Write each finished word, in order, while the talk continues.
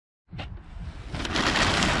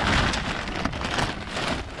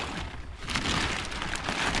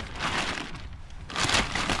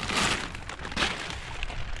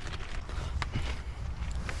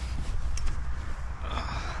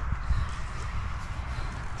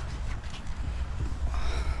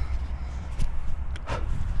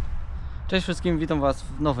Cześć wszystkim, witam Was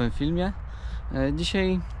w nowym filmie.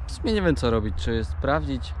 Dzisiaj w sumie nie wiem co robić, czy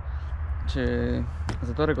sprawdzić, czy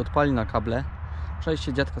zatorek odpali na kable. Przejść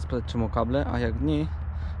się dziadka spytać czemu kable, a jak nie,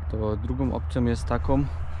 to drugą opcją jest taką,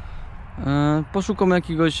 poszukam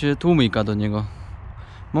jakiegoś tłumika do niego.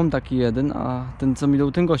 Mam taki jeden, a ten co mi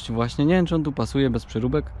dał ten gościu właśnie, nie wiem czy on tu pasuje bez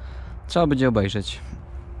przeróbek. Trzeba będzie obejrzeć.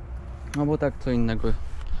 No bo tak co innego.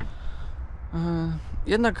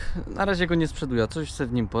 Jednak na razie go nie sprzeduję, coś sobie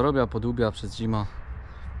w nim porobia, podłubia przez zimę.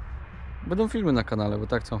 Będą filmy na kanale, bo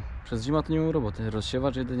tak co, przez zimę to nie mam roboty,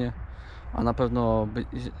 rozsiewacz jedynie. A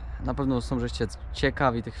na pewno są żeście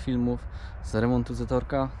ciekawi tych filmów z remontu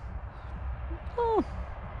Zetorka. No,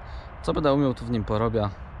 co będę umiał to w nim porobia.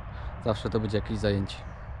 Zawsze to będzie jakieś zajęcie.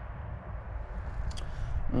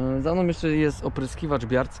 Za mną jeszcze jest opryskiwacz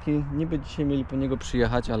biarcki. Niby dzisiaj mieli po niego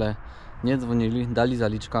przyjechać, ale nie dzwonili, dali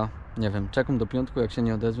zaliczka. Nie wiem, czekam do piątku, jak się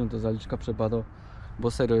nie odezwą, to zaliczka przepada.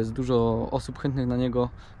 Bo serio, jest dużo osób chętnych na niego.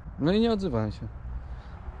 No i nie odzywają się.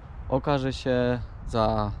 Okaże się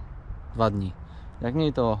za 2 dni. Jak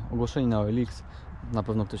nie, to ogłoszenie na OLX. Na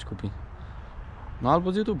pewno ktoś kupi. No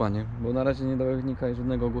albo z YouTube'a, nie? Bo na razie nie dało wynika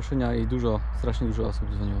żadnego ogłoszenia i strasznie dużo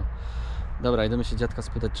osób dzwoniło. Dobra, idziemy się dziadka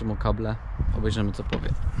spytać czemu kable. Obejrzymy co powie.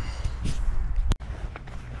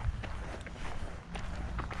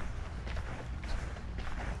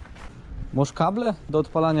 Masz kable do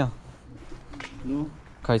odpalania? No.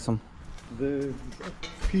 Kaj są? W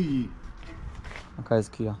kiji. Jaka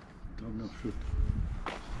jest kija? Tam naprzód.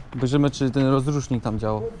 Obejrzymy czy ten rozrusznik tam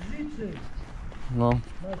działał. No.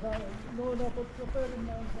 No na podkoperem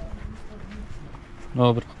na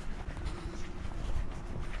Dobra.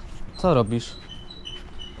 Co robisz?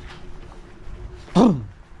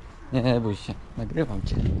 Nie bój się, nagrywam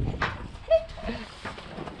cię.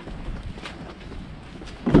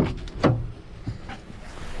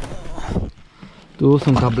 Tu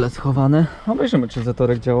są kable schowane. Obejrzymy czy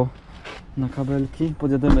zatorek działał na kabelki.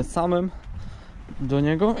 Podjedziemy samym do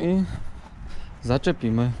niego i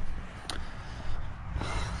zaczepimy.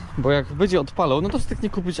 Bo jak będzie odpalał, no to styknie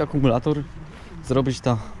kupić akumulator, zrobić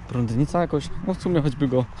ta prądnica jakoś, no w sumie choćby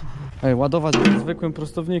go ładować zwykłym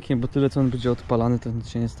prostownikiem, bo tyle co on będzie odpalany, to nic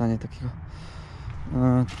się nie stanie takiego.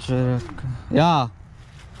 Ja!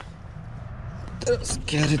 Teraz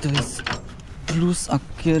kiery to jest plus, a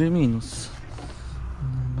kiery minus.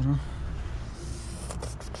 Dobra.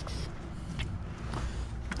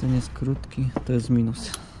 Ten jest krótki, to jest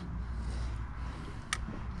minus.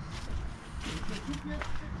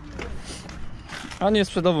 A nie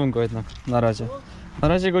sprzedawą go jednak, na razie. Na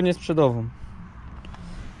razie go nie sprzedawą.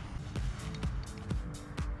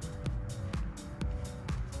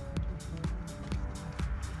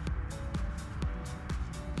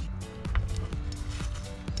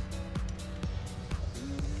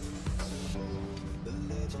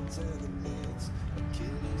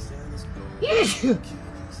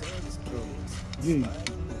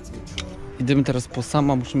 Idziemy teraz po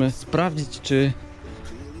sama, musimy sprawdzić czy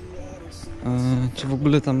w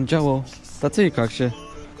ogóle tam działo stacyjka, jak się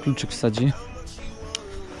kluczyk wsadzi.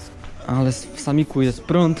 Ale w samiku jest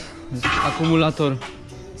prąd, jest akumulator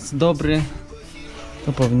jest dobry.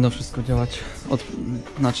 To powinno wszystko działać.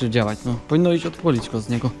 No, powinno iść odpalić go z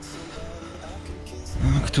niego.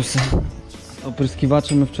 Ktusy.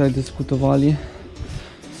 Opryskiwaczem my wczoraj dyskutowali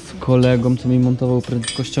z kolegą, co mi montował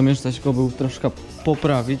prędkościomierz, zaś go był troszkę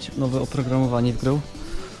poprawić. Nowe oprogramowanie wgrał,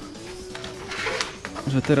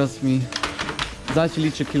 że teraz mi dać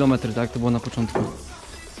liczy kilometry, tak jak to było na początku.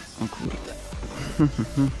 O kurde.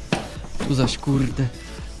 Tu zaś kurde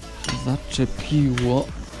zaczepiło.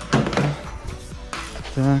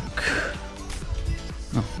 Tak.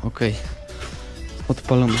 No okej.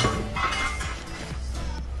 Odpalamy.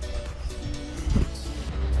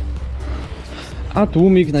 A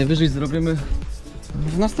tłumik najwyżej zrobimy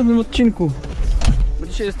w następnym odcinku. Bo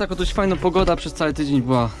dzisiaj jest taka dość fajna pogoda, przez cały tydzień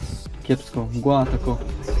była kiepsko, mgła tako.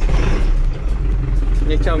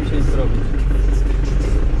 Nie chciałem się nic zrobić.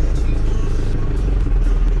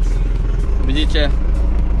 Widzicie?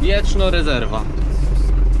 Wieczno rezerwa.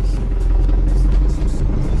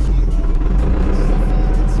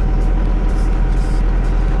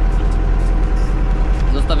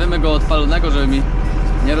 Zostawimy go odpalonego, żeby mi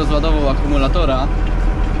nie rozładował akumulatora.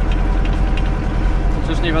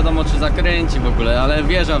 Przecież nie wiadomo czy zakręci w ogóle, ale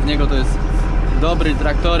wjeżdża w niego, to jest dobry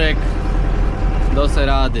traktorek do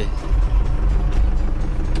serady.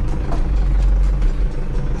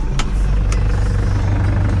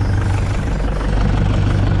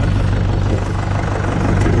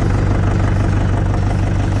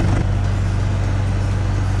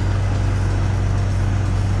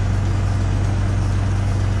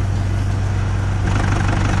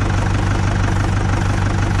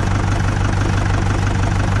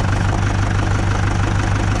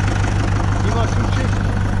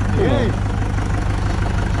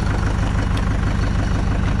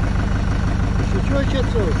 się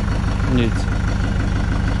coś. Nic.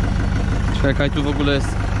 Czekaj, tu w ogóle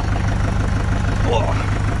jest... O!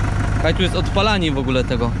 Kaj, tu jest odpalanie w ogóle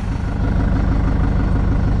tego.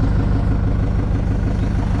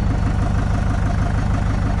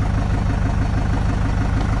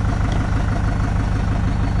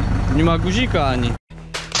 Nie ma guzika ani.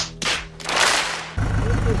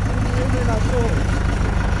 Spróbujemy na to.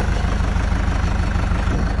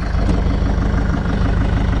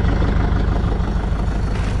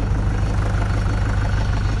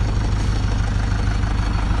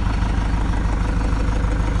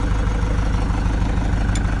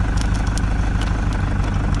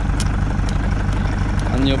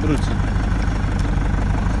 A nie obróci.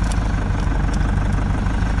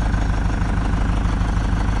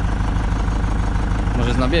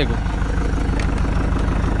 Może z nabiegu.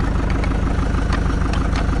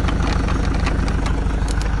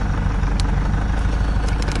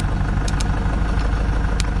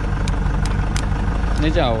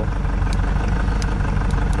 Nie działo.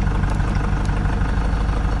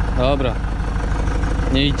 Dobra.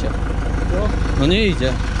 Nie idzie. Co? No nie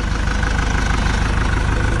idzie.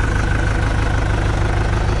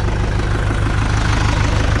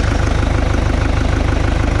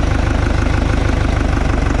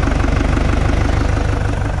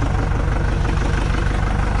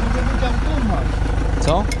 Może być automat.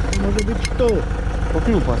 Co? To może być to.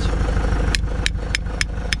 Poklupać.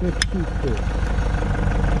 Zepsute.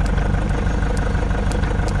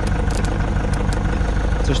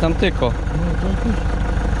 Coś tam tyko. No to jakieś...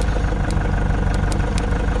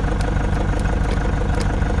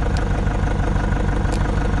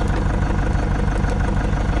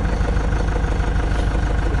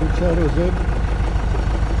 To trzeba rozebrać.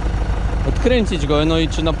 Odkręcić go, no i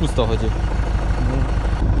czy na pusto chodzi.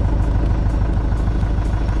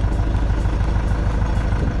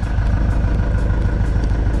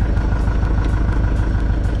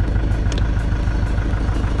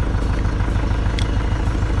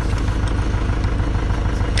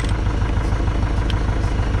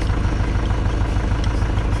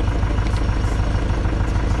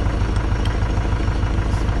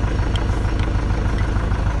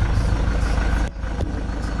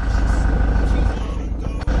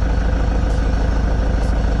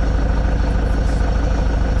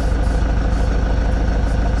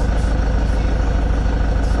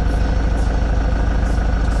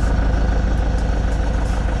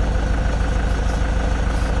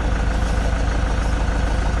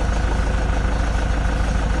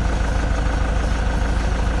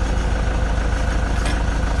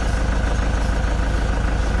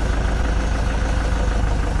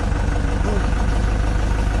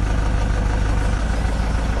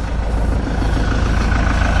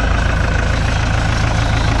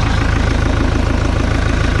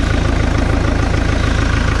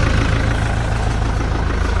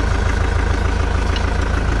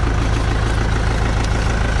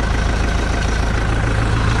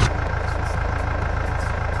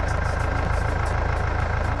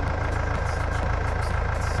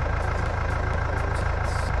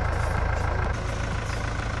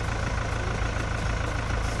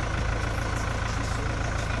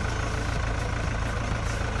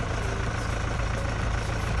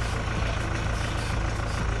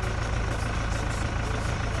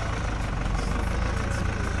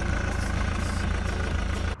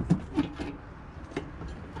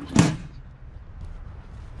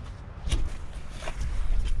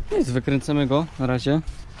 Nic, wykręcamy go na razie.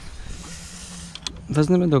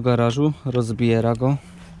 Wezmę do garażu, rozbiera go.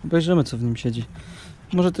 Obejrzymy, co w nim siedzi.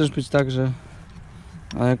 Może też być tak, że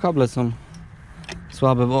kable są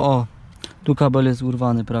słabe, bo o, tu kabel jest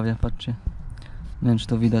urwany prawie, patrzcie. Nie wiem, czy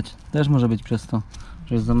to widać. Też może być przez to,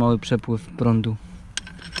 że jest za mały przepływ prądu.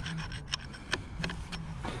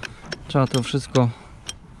 Trzeba to wszystko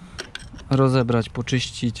rozebrać,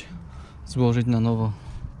 poczyścić, złożyć na nowo.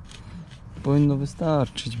 Powinno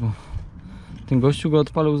wystarczyć, bo ten gościu go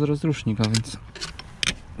odpalił z rozrusznika, więc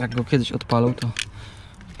jak go kiedyś odpalał, to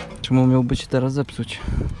czemu miałby się teraz zepsuć?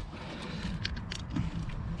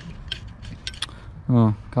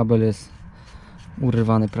 O, kabel jest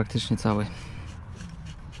urywany praktycznie cały.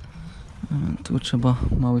 Tu trzeba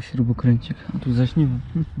mały śrubokręcik, a tu zaś nie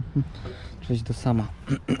wiem. Przejść do sama.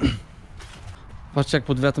 Patrzcie, jak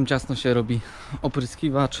pod wiatrem ciasno się robi.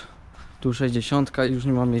 Opryskiwacz, tu 60 i już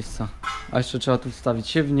nie ma miejsca. A jeszcze trzeba tu wstawić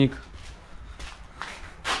siewnik.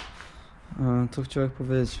 Co chciałem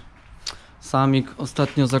powiedzieć? Samik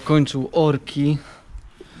ostatnio zakończył orki.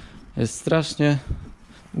 Jest strasznie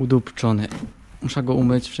udupczony. Muszę go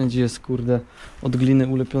umyć, wszędzie jest kurde od gliny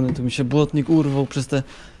ulepiony. Tu mi się błotnik urwał przez te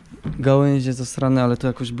gałęzie zasrane, ale to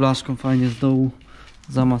jakoś blaszką fajnie z dołu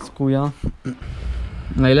zamaskuję.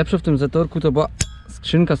 Najlepsze w tym Zetorku to była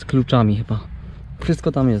skrzynka z kluczami chyba.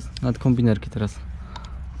 Wszystko tam jest, nawet kombinerki teraz.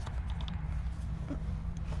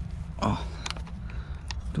 O,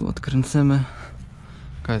 tu odkręcimy.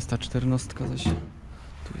 Jaka jest ta 14 zaś?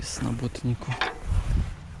 Tu jest na błotniku.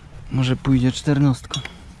 Może pójdzie 14.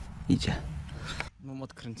 Idzie. Mam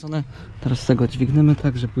odkręcone. Teraz z tego dźwigniemy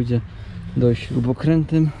tak, że pójdzie dość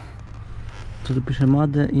śrubokrętym. Co tu pisze?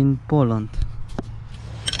 Made in Poland.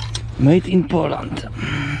 Made in Poland.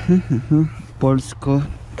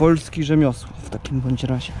 Polski rzemiosło w takim bądź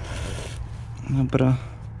razie. Dobra.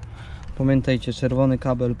 Pamiętajcie, czerwony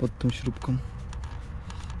kabel pod tą śrubką.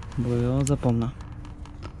 Bo ja zapomnę.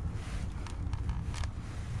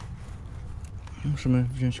 Musimy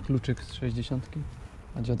wziąć kluczyk z 60,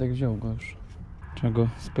 a dziadek wziął go już. Trzeba go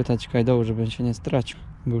spytać kajdołu, żeby się nie stracił,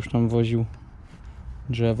 bo już tam woził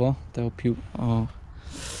drzewo, te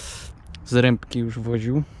zrębki już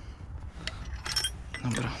woził.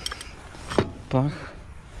 Dobra, pach,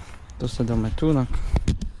 to sobie damy tu.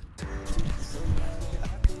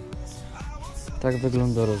 Tak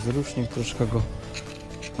wygląda rozrusznik, troszkę go,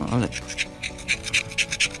 no ale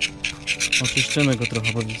oczyszczymy go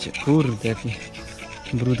trochę, bo widzicie, kurde jaki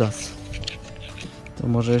brudas. To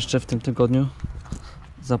może jeszcze w tym tygodniu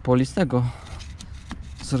zapoli z tego,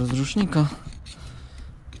 z rozrusznika.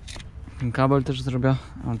 Ten kabel też zrobię,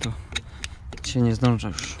 ale to się nie zdąża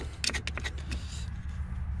już.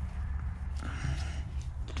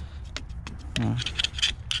 No.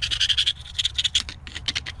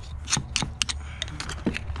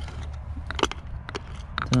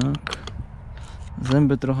 Tak.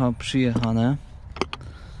 Zęby trochę przyjechane,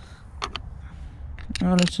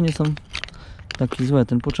 ale jeszcze nie są takie złe.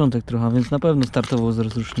 Ten początek trochę, więc na pewno startował z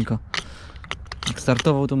rozrusznika. Jak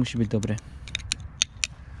startował, to musi być dobry.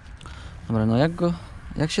 Dobra, no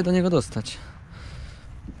jak się do niego dostać?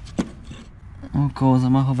 O, koło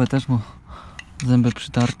zamachowe też ma zęby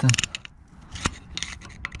przytarte.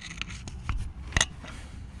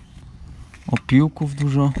 Opiłków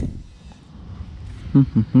dużo.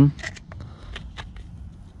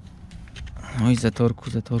 No i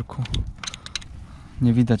Zetorku.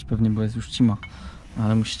 Nie widać pewnie, bo jest już cima,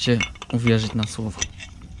 ale musicie uwierzyć na słowo.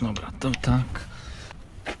 Dobra, to tak.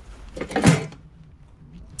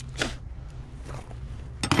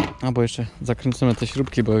 Albo jeszcze zakręcimy te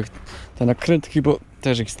śrubki, bo te nakrętki, bo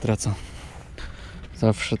też ich stracę.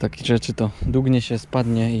 Zawsze takie rzeczy to dugnie się,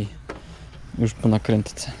 spadnie i już po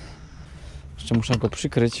nakrętce. Jeszcze muszę go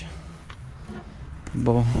przykryć,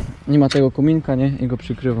 bo nie ma tego kominka, nie? I go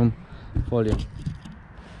przykrywam folią.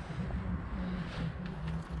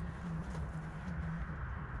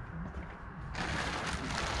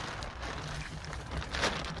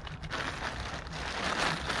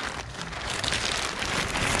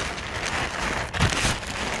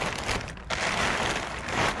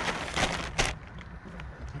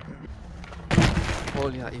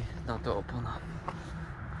 Folia i na to opona.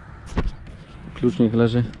 Klucznik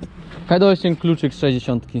leży. Kaj dałeś ten kluczyk z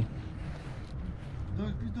 60.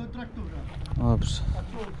 Do traktora. Dobrze.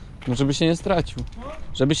 No żeby się nie stracił.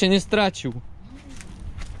 Żeby się nie stracił.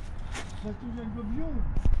 Traktor jak go wziął.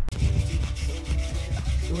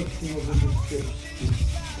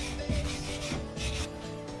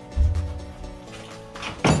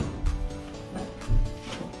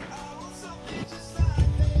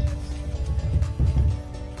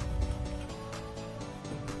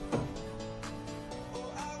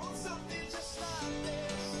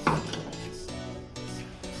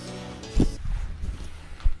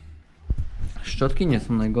 Szczotki nie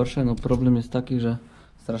są najgorsze, no problem jest taki, że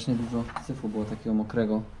strasznie dużo syfu było takiego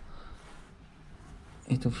mokrego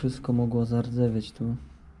i to wszystko mogło zardzewieć. Tu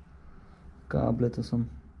kable to są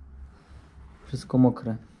wszystko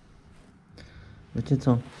mokre. Wiecie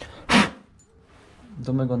co?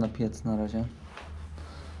 Damy go na piec na razie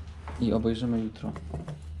i obejrzymy jutro.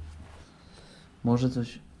 Może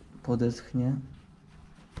coś podeschnie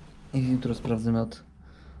i jutro sprawdzimy od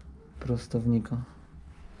prostownika.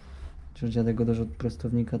 Czy dziadek go od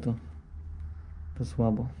prostownika, to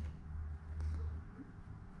słabo.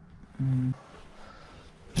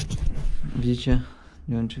 Widzicie?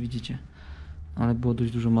 Nie wiem, czy widzicie, ale było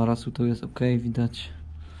dość dużo marasu, to jest ok, widać.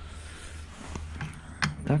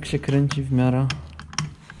 Tak się kręci w miarę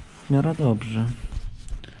dobrze.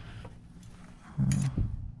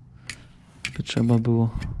 By trzeba było,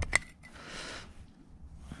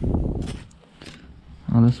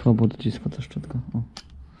 ale słabo dociska ta szczotka. O.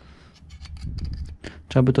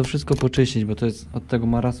 Trzeba by to wszystko poczyścić, bo to jest od tego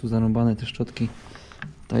marasu zarąbane te szczotki.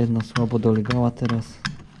 Ta jedna słabo dolegała teraz.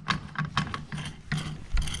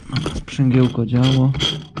 Sprzęgiełko działo.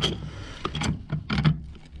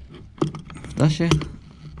 Da się?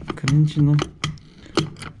 Kręci, no.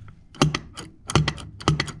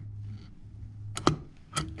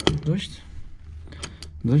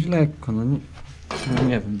 Dość lekko, no nie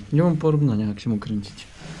wiem. Nie mam porównania, jak się mu kręcić.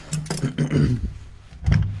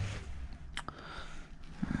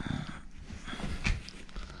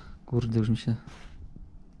 Kurde, już mi się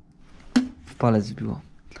w palec zbiło.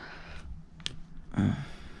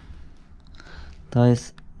 Ta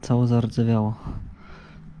jest cało zardzewiało.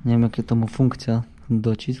 Nie wiem, jakie to ma funkcja,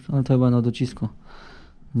 docisk, ale to chyba na docisku.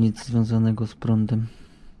 Nic związanego z prądem.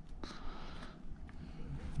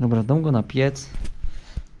 Dobra, dam go na piec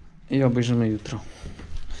i obejrzymy jutro.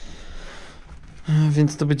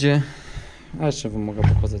 Więc to będzie... A jeszcze wam mogę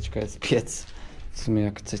pokazać, jaka jest piec. W sumie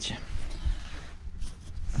jak chcecie.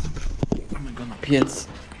 Damy go na piec.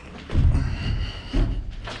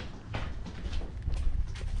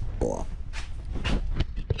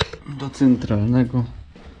 Do centralnego.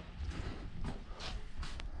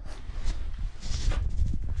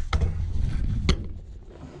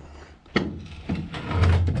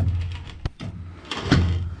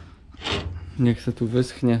 Niech se tu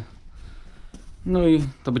wyschnie. No i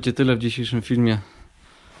to będzie tyle w dzisiejszym filmie.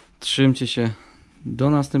 Trzymcie się. Do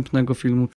następnego filmu.